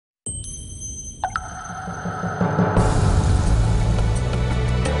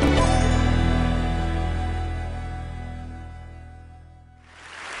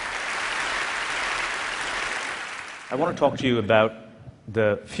want to talk to you about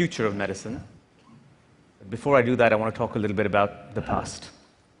the future of medicine. Before I do that, I want to talk a little bit about the past.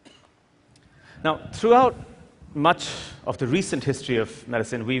 Now, throughout much of the recent history of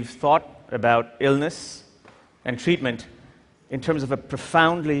medicine, we've thought about illness and treatment in terms of a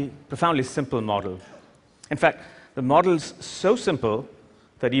profoundly simple model. In fact, the model's so simple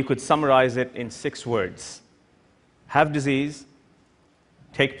that you could summarize it in 6 words. Have disease,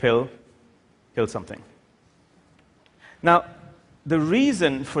 take pill, kill something. Now, the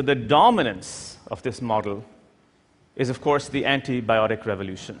reason for the dominance of this model is, of course, the antibiotic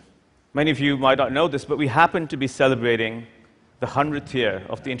revolution. Many of you might not know this, but we happen to be celebrating the 100th year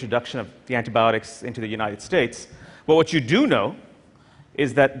of the introduction of the antibiotics into the United States. But what you do know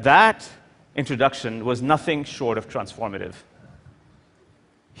is that that introduction was nothing short of transformative.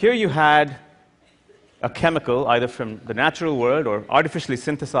 Here you had a chemical, either from the natural world or artificially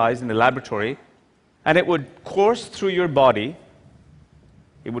synthesized in the laboratory, and it would course through your body.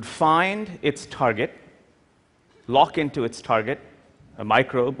 It would find its target, lock into its target, a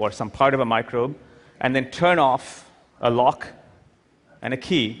microbe or some part of a microbe, and then turn off a lock and a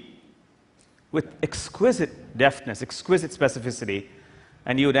key with exquisite deftness, exquisite specificity,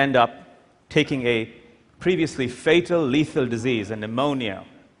 and you would end up taking a previously fatal, lethal disease, a pneumonia,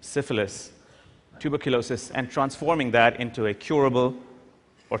 syphilis, tuberculosis, and transforming that into a curable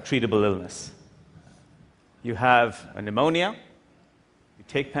or treatable illness. You have a pneumonia, you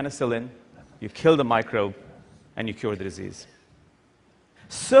take penicillin, you kill the microbe, and you cure the disease.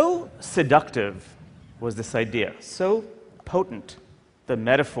 So seductive was this idea, so potent, the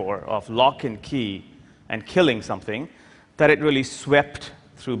metaphor of lock and key and killing something, that it really swept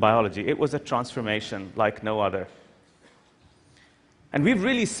through biology. It was a transformation like no other. And we've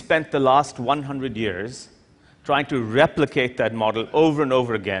really spent the last 100 years trying to replicate that model over and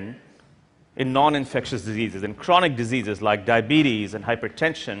over again in non-infectious diseases, in chronic diseases like diabetes and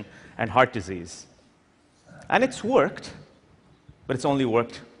hypertension and heart disease. And it's worked, but it's only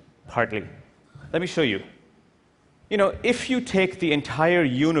worked partly. Let me show you. You know, if you take the entire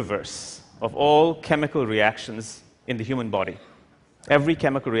universe of all chemical reactions in the human body, every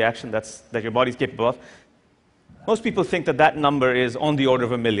chemical reaction that your body is capable of, most people think that that number is on the order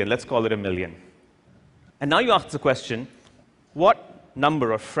of 1 million. Let's call it 1 million. And now you ask the question, what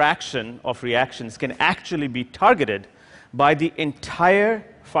number or fraction of reactions can actually be targeted by the entire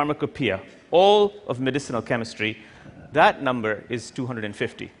pharmacopoeia, all of medicinal chemistry? That number is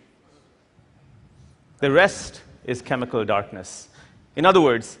 250. The rest is chemical darkness. In other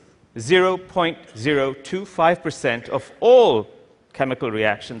words, 0.025% of all chemical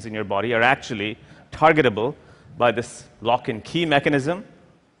reactions in your body are actually targetable by this lock and key mechanism.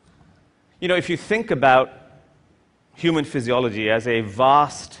 You know, if you think about human physiology as a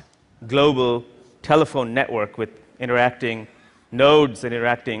vast global telephone network with interacting nodes and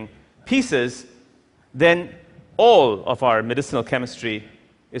interacting pieces, then all of our medicinal chemistry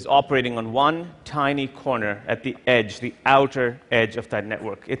is operating on one tiny corner at the edge, the outer edge of that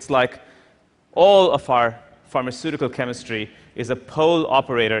network. It's like all of our pharmaceutical chemistry is a pole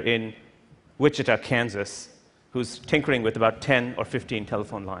operator in Wichita, Kansas, who's tinkering with about 10 or 15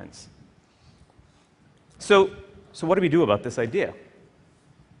 telephone lines. So what do we do about this idea?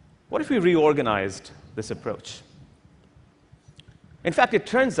 What if we reorganized this approach? In fact, it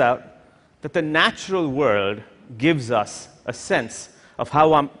turns out that the natural world gives us a sense of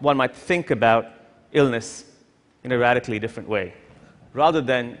how one might think about illness in a radically different way. Rather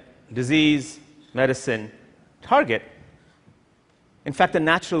than disease, medicine, target, in fact, the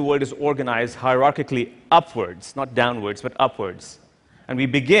natural world is organized hierarchically upwards, not downwards, but upwards. And we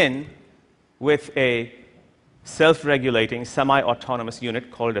begin with a self-regulating, semi-autonomous unit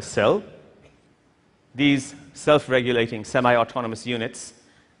called a cell. These self-regulating, semi-autonomous units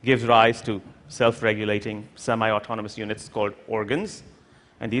give rise to self-regulating, semi-autonomous units called organs.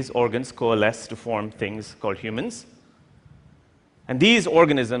 And these organs coalesce to form things called humans. And these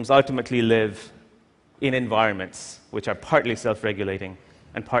organisms ultimately live in environments which are partly self-regulating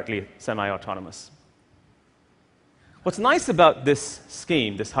and partly semi-autonomous. What's nice about this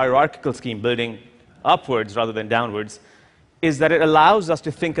scheme, this hierarchical scheme, building upwards rather than downwards, is that it allows us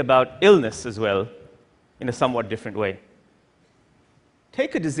to think about illness as well in a somewhat different way.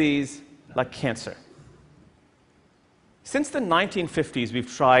 Take a disease like cancer. Since the 1950s,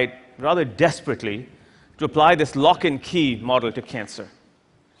 we've tried rather desperately to apply this lock and key model to cancer.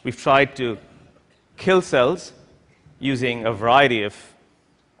 We've tried to kill cells using a variety of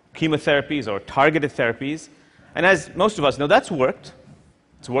chemotherapies or targeted therapies. And as most of us know, that's worked.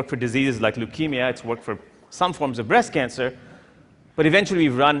 It's worked for diseases like leukemia. It's worked for some forms of breast cancer. But eventually,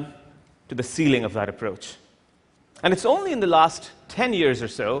 we've run to the ceiling of that approach. And it's only in the last 10 years or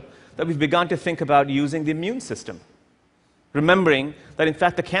so that we've begun to think about using the immune system, remembering that, in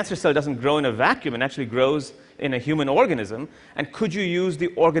fact, the cancer cell doesn't grow in a vacuum, it actually grows in a human organism. And could you use the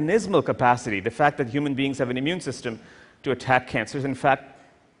organismal capacity, the fact that human beings have an immune system, to attack cancers? In fact,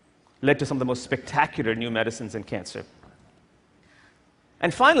 led to some of the most spectacular new medicines in cancer.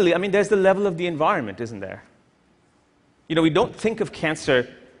 And finally, I mean, there's the level of the environment, isn't there? You know, we don't think of cancer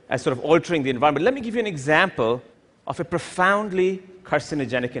as sort of altering the environment. Let me give you an example of a profoundly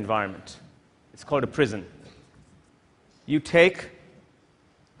carcinogenic environment. It's called a prison. You take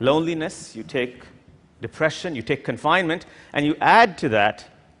loneliness, you take depression, you take confinement, and you add to that,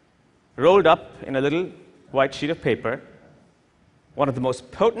 rolled up in a little white sheet of paper, one of the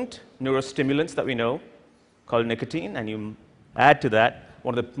most potent neurostimulants that we know, called nicotine, and you add to that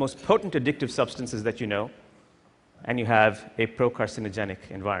one of the most potent addictive substances that you know, and you have a pro-carcinogenic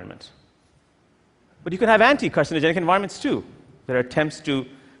environment. But you can have anti-carcinogenic environments too. There are attempts to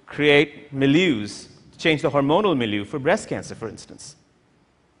create milieus, to change the hormonal milieu for breast cancer, for instance.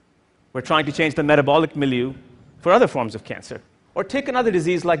 We're trying to change the metabolic milieu for other forms of cancer. Or take another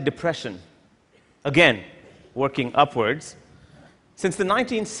disease like depression. Again, working upwards. Since the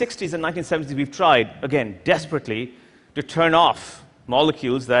 1960s and 1970s, we've tried, again, desperately, to turn off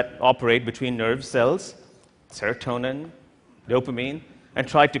molecules that operate between nerve cells, serotonin, dopamine, and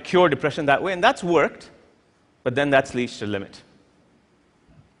tried to cure depression that way. And that's worked, but then that's reached a limit.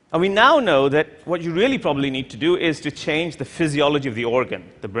 And we now know that what you really probably need to do is to change the physiology of the organ,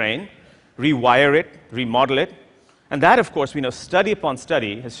 the brain, rewire it, remodel it. And that, of course, we know study upon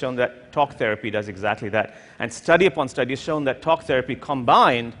study has shown that talk therapy does exactly that. And study upon study has shown that talk therapy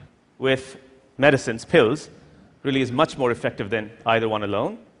combined with medicines, pills, really is much more effective than either one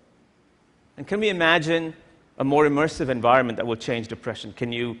alone. And can we imagine a more immersive environment that will change depression?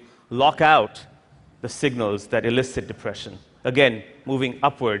 Can you lock out the signals that elicit depression? Again, moving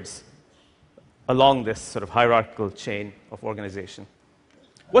upwards along this sort of hierarchical chain of organization.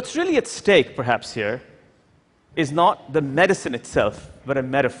 What's really at stake, perhaps, here is not the medicine itself, but a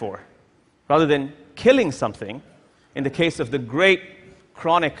metaphor. Rather than killing something, in the case of the great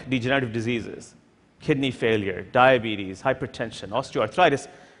chronic degenerative diseases, kidney failure, diabetes, hypertension, osteoarthritis,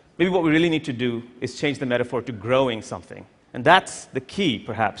 maybe what we really need to do is change the metaphor to growing something. And that's the key,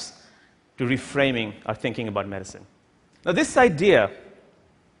 perhaps, to reframing our thinking about medicine. Now, this idea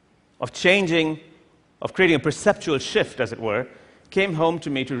of changing, of creating a perceptual shift, as it were, came home to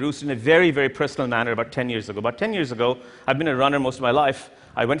me to roost in a very, very personal manner about 10 years ago. About 10 years ago, I've been a runner most of my life.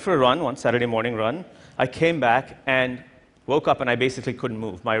 I went for a run, one Saturday morning run. I came back and woke up and I basically couldn't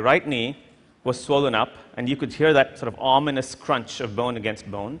move. My right knee was swollen up, and you could hear that sort of ominous crunch of bone against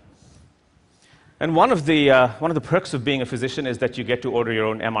bone. And one of the perks of being a physician is that you get to order your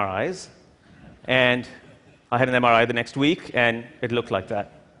own MRIs. And I had an MRI the next week, and it looked like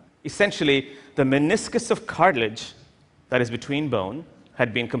that. Essentially, the meniscus of cartilage that is between bone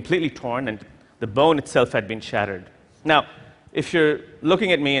had been completely torn, and the bone itself had been shattered. Now, if you're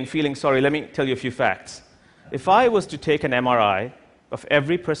looking at me and feeling sorry, let me tell you a few facts. If I was to take an MRI of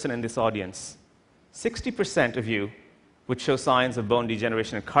every person in this audience, 60% of you would show signs of bone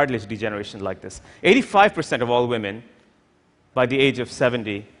degeneration and cartilage degeneration like this. 85% of all women by the age of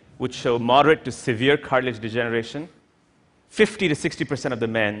 70 would show moderate to severe cartilage degeneration. 50 to 60% of the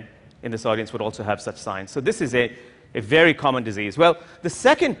men in this audience would also have such signs. So this is a very common disease. Well, the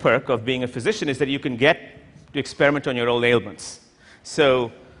second perk of being a physician is that you can get to experiment on your own ailments.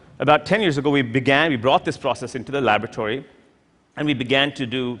 So about 10 years ago, we brought this process into the laboratory, and we began to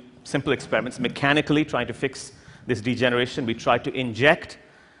do simple experiments, mechanically trying to fix this degeneration. We tried to inject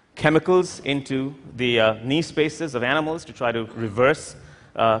chemicals into the knee spaces of animals to try to reverse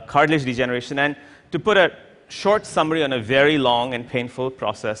cartilage degeneration. And to put a short summary on a very long and painful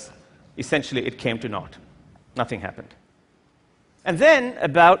process, essentially it came to naught. Nothing happened. And then,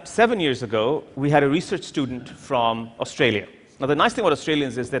 about 7 years ago, we had a research student from Australia. Now, the nice thing about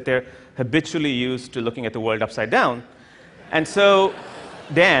Australians is that they're habitually used to looking at the world upside down. And so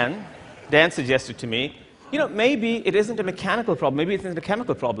Dan suggested to me, you know, maybe it isn't a mechanical problem, maybe it isn't a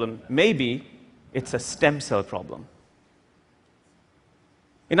chemical problem, maybe it's a stem cell problem.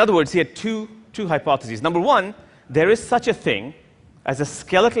 In other words, he had two hypotheses. Number one, there is such a thing as a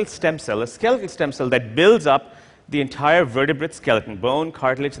skeletal stem cell that builds up the entire vertebrate skeleton, bone,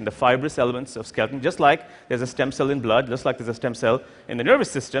 cartilage, and the fibrous elements of skeleton, just like there's a stem cell in blood, just like there's a stem cell in the nervous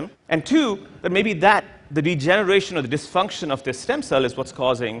system. And two, that maybe the degeneration or the dysfunction of this stem cell is what's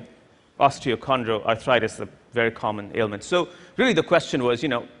causing osteochondroarthritis, a very common ailment. So really the question was, you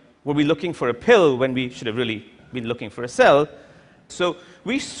know, were we looking for a pill when we should have really been looking for a cell? So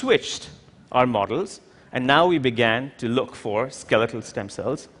we switched our models, And now we began to look for skeletal stem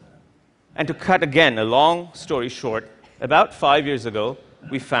cells. And to cut again a long story short, about 5 years ago,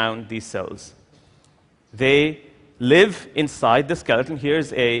 we found these cells. They live inside the skeleton.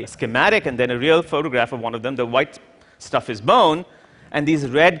 Here's a schematic and then a real photograph of one of them. The white stuff is bone, and these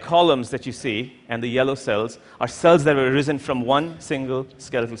red columns that you see and the yellow cells are cells that have arisen from one single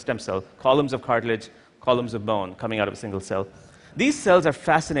skeletal stem cell, columns of cartilage, columns of bone coming out of a single cell. These cells are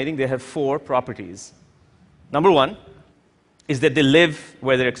fascinating. They have 4 properties. Number 1 is that they live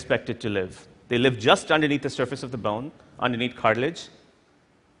where they're expected to live. They live just underneath the surface of the bone, underneath cartilage.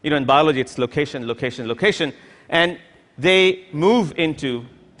 In biology, it's location, location, location. And they move into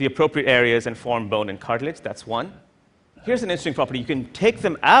the appropriate areas and form bone and cartilage. That's one. Here's an interesting property. You can take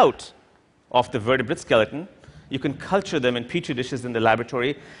them out of the vertebrate skeleton. You can culture them in petri dishes in the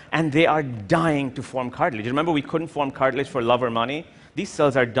laboratory, and they are dying to form cartilage. Remember, we couldn't form cartilage for love or money? These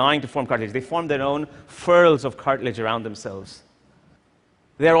cells are dying to form cartilage. They form their own furls of cartilage around themselves.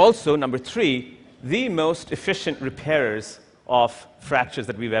 They're also, number 3, the most efficient repairers of fractures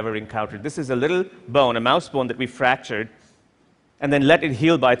that we've ever encountered. This is a little bone, a mouse bone that we fractured, and then let it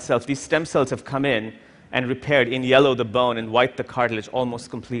heal by itself. These stem cells have come in and repaired in yellow the bone and white the cartilage almost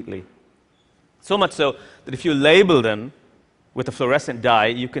completely. So much so that if you label them with a fluorescent dye,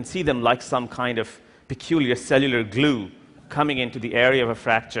 you can see them like some kind of peculiar cellular glue coming into the area of a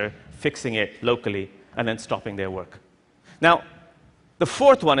fracture, fixing it locally, and then stopping their work. Now, the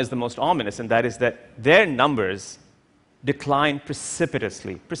 4th one is the most ominous, and that is that their numbers decline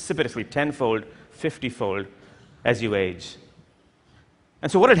precipitously, 10-fold, 50-fold as you age.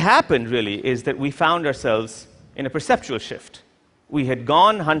 And so what had happened, really, is that we found ourselves in a perceptual shift. We had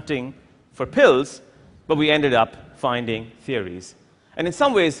gone hunting for pills, but we ended up finding theories. And in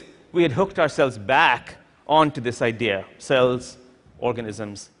some ways, we had hooked ourselves back onto this idea, cells,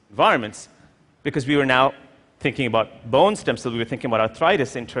 organisms, environments, because we were now thinking about bone stem cells, we were thinking about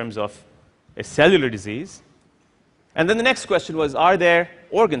arthritis in terms of a cellular disease. And then the next question was, are there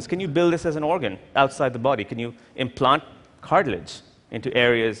organs? Can you build this as an organ outside the body? Can you implant cartilage into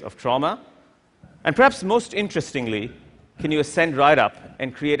areas of trauma? And perhaps most interestingly, can you ascend right up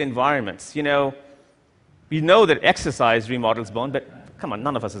and create environments? We know that exercise remodels bone, but come on,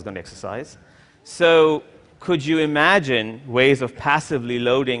 none of us is going to exercise. So could you imagine ways of passively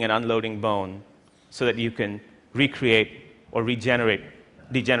loading and unloading bone so that you can recreate or regenerate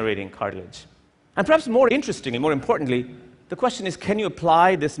degenerating cartilage? And perhaps more interestingly, more importantly, the question is, can you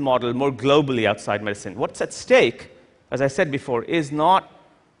apply this model more globally outside medicine? What's at stake, as I said before, is not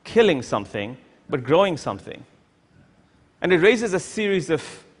killing something, but growing something. And it raises a series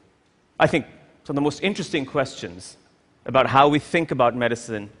of, I think, some of the most interesting questions about how we think about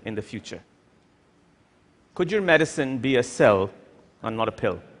medicine in the future. Could your medicine be a cell and not a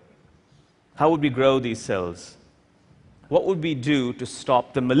pill? How would we grow these cells? What would we do to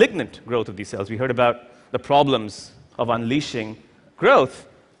stop the malignant growth of these cells? We heard about the problems of unleashing growth.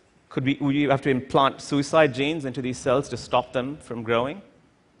 Would we have to implant suicide genes into these cells to stop them from growing?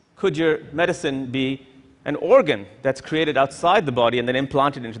 Could your medicine be an organ that's created outside the body and then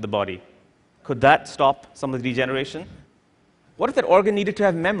implanted into the body? Could that stop some of the degeneration? What if that organ needed to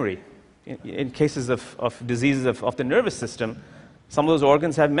have memory? In cases of diseases of the nervous system, some of those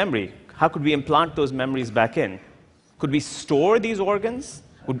organs have memory. How could we implant those memories back in? Could we store these organs?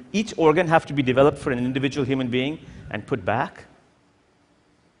 Would each organ have to be developed for an individual human being and put back?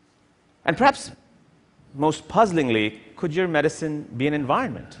 And perhaps most puzzlingly, could your medicine be an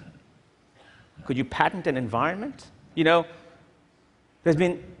environment? Could you patent an environment? There's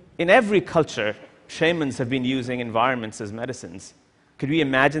been, in every culture, shamans have been using environments as medicines. Could we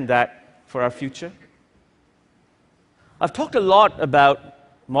imagine that for our future? I've talked a lot about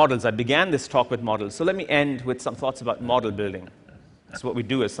models. I began this talk with models, so let me end with some thoughts about model building. That's what we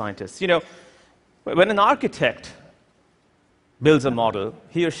do as scientists. When an architect builds a model,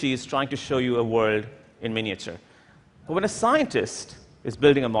 he or she is trying to show you a world in miniature. But when a scientist is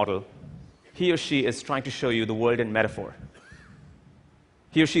building a model, he or she is trying to show you the world in metaphor.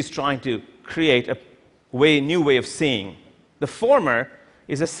 He or she is trying to create a new way of seeing. The former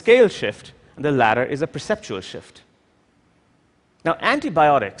is a scale shift, and the latter is a perceptual shift. Now,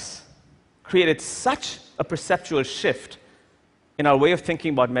 antibiotics created such a perceptual shift in our way of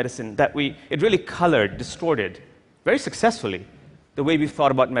thinking about medicine that it really colored, distorted, very successfully, the way we've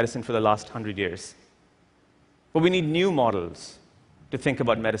thought about medicine for the last 100 years. But we need new models to think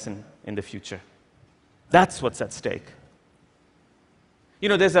about medicine in the future. That's what's at stake.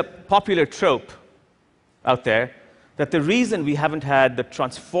 There's a popular trope out there that the reason we haven't had the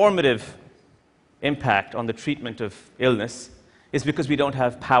transformative impact on the treatment of illness is because we don't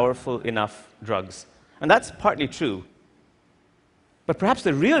have powerful enough drugs. And that's partly true. But perhaps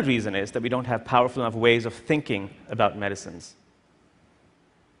the real reason is that we don't have powerful enough ways of thinking about medicines.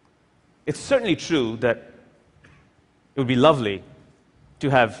 It's certainly true that it would be lovely to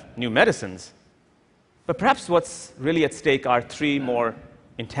have new medicines, but perhaps what's really at stake are three more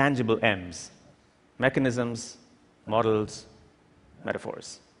intangible M's: mechanisms, models,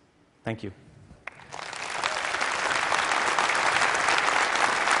 metaphors. Thank you.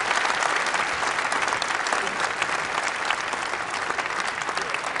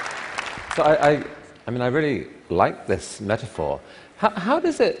 So I mean, I really like this metaphor. How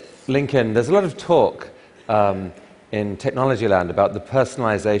does it link in? There's a lot of talk in technology land about the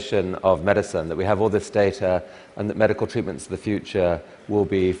personalization of medicine, that we have all this data and that medical treatments of the future will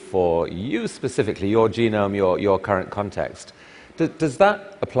be for you specifically, your genome, your current context. Does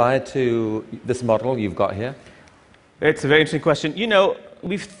that apply to this model you've got here? It's a very interesting question. You know,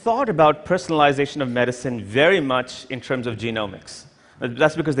 we've thought about personalization of medicine very much in terms of genomics.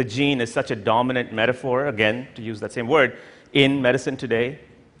 That's because the gene is such a dominant metaphor, again, to use that same word, in medicine today,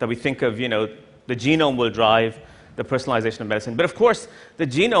 that we think of, you know, the genome will drive the personalization of medicine. But of course, the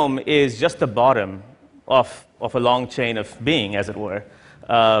genome is just the bottom of a long chain of being, as it were.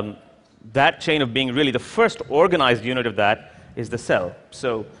 That chain of being, really, the first organized unit of that is the cell.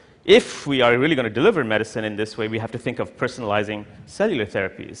 So if we are really going to deliver medicine in this way, we have to think of personalizing cellular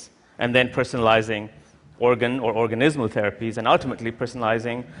therapies, and then personalizing organ or organismal therapies, and ultimately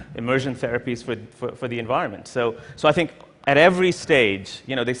personalizing immersion therapies for the environment. So I think at every stage,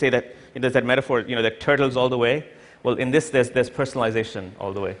 you know, they say that there's that metaphor, you know, that turtles all the way. Well, in this, there's personalization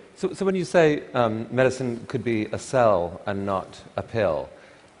all the way. So when you say medicine could be a cell and not a pill,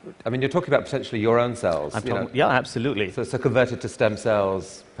 I mean, you're talking about potentially your own cells. Yeah, absolutely. So converted to stem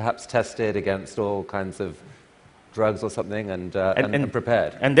cells, perhaps tested against all kinds of drugs or something, and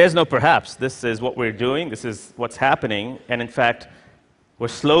prepared. And there's no perhaps. This is what we're doing. This is what's happening. And in fact, we're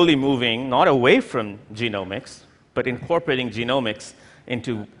slowly moving not away from genomics, but incorporating genomics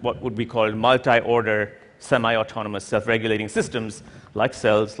into what would be called multi-order, semi-autonomous, self-regulating systems, like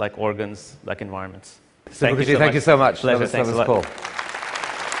cells, like organs, like environments. Thank you so much. Pleasure. That was Thanks a lot. cool.